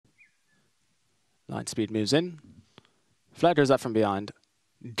Line speed moves in. Flag goes up from behind.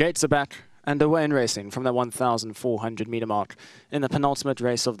 Gates are back and away in racing from the 1,400 meter mark in the penultimate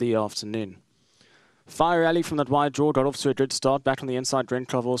race of the afternoon. Fire Rally from that wide draw got off to a good start. Back on the inside,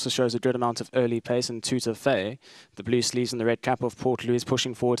 Drenclov also shows a good amount of early pace, and Tutor Fay, the blue sleeves and the red cap of Port Louis,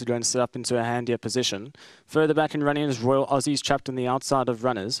 pushing forward to go and set up into a handier position. Further back in running is Royal Aussies, trapped on the outside of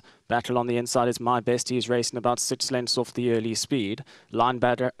runners. Battle on the inside is My Bestie, is racing about 6 lengths off the early speed.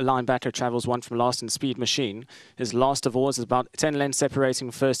 Linebacker travels one from last, and Speed Machine is last of all, is about 10 lengths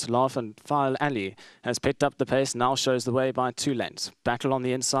separating first to last, and Fire Alley has picked up the pace, now shows the way by 2 lengths. Battle on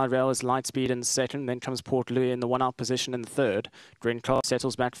the inside rail is Lightspeed in second, then comes Port Louis in the one-out position in third. Drenclov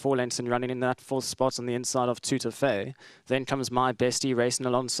settles back 4 lengths and running in that 4th spot on the inside of Tutor Fay. Then comes My Bestie racing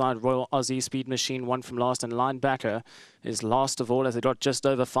alongside Royal Aussie, Speed Machine one from last, and Linebacker is last of all as they got just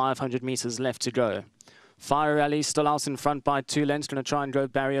over 500 meters left to go. Fire Rally still out in front by 2 lengths, going to try and go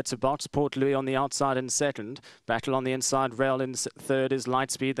barrier to box. Port Louis on the outside in second. Battle on the inside rail in third is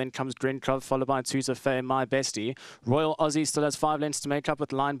Lightspeed. Then comes Drenclov, followed by Tutor Fay and My Bestie. Royal Aussie still has 5 lengths to make up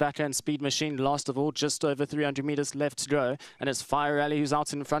with Linebacker and Speed Machine last of all, just over 300 meters left to go. And it's Fire Rally who's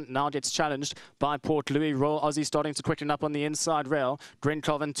out in front, now gets challenged by Port Louis. Royal Aussie starting to quicken up on the inside rail.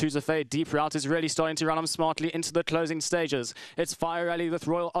 Drenclov and Tutor Fay deep route is really starting to run them smartly into the closing stages. It's Fire Rally with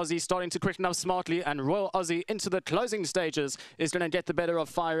Royal Aussie starting to quicken up smartly, and Royal Aussie into the closing stages is going to get the better of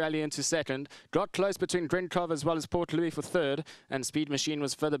Fire Rally into second. Got close between Drenclov as well as Port Louis for third, and Speed Machine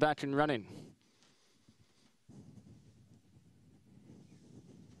was further back in running.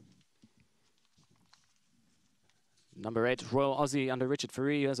 Number 8, Royal Aussie under Richard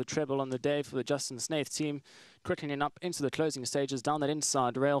Faree, who has a treble on the day for the Justin Snaith team. Quickening up into the closing stages down that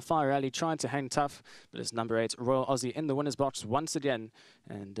inside rail. Fire Rally trying to hang tough, but it's number 8, Royal Aussie in the winner's box once again.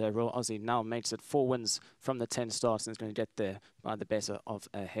 And Royal Aussie now makes it 4 wins from the 10 starts and is going to get there by the better of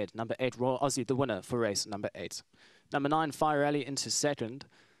a head. Number 8, Royal Aussie, the winner for race number 8. Number 9, Fire Rally into second.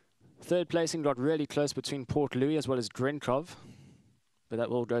 Third placing got really close between Port Louis as well as Drenclov, but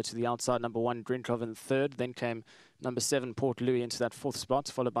that will go to the outside. Number 1, Drenclov in third. Then came number 7, Port Louis into that 4th spot,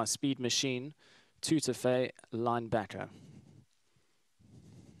 followed by Speed Machine, Tutor Fay, Linebacker,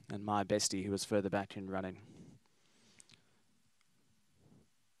 and My Bestie, who was further back in running.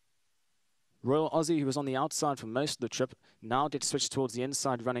 Royal Aussie, who was on the outside for most of the trip, now gets switched towards the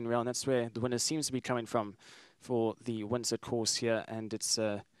inside running rail, and that's where the winner seems to be coming from for the Windsor course here. And it's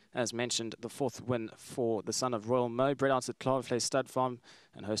as mentioned, the 4th win for the son of Royal Mo, bred out at Clarvey Stud Farm,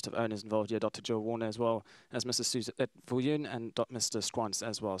 and host of owners involved here, Dr. Joe Warner, as well as Mr. Suzette Viljoen and Mr. Squance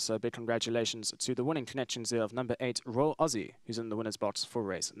as well. So big congratulations to the winning connections here of number 8, Royal Aussie, who's in the winner's box for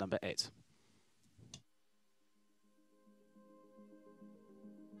race number 8.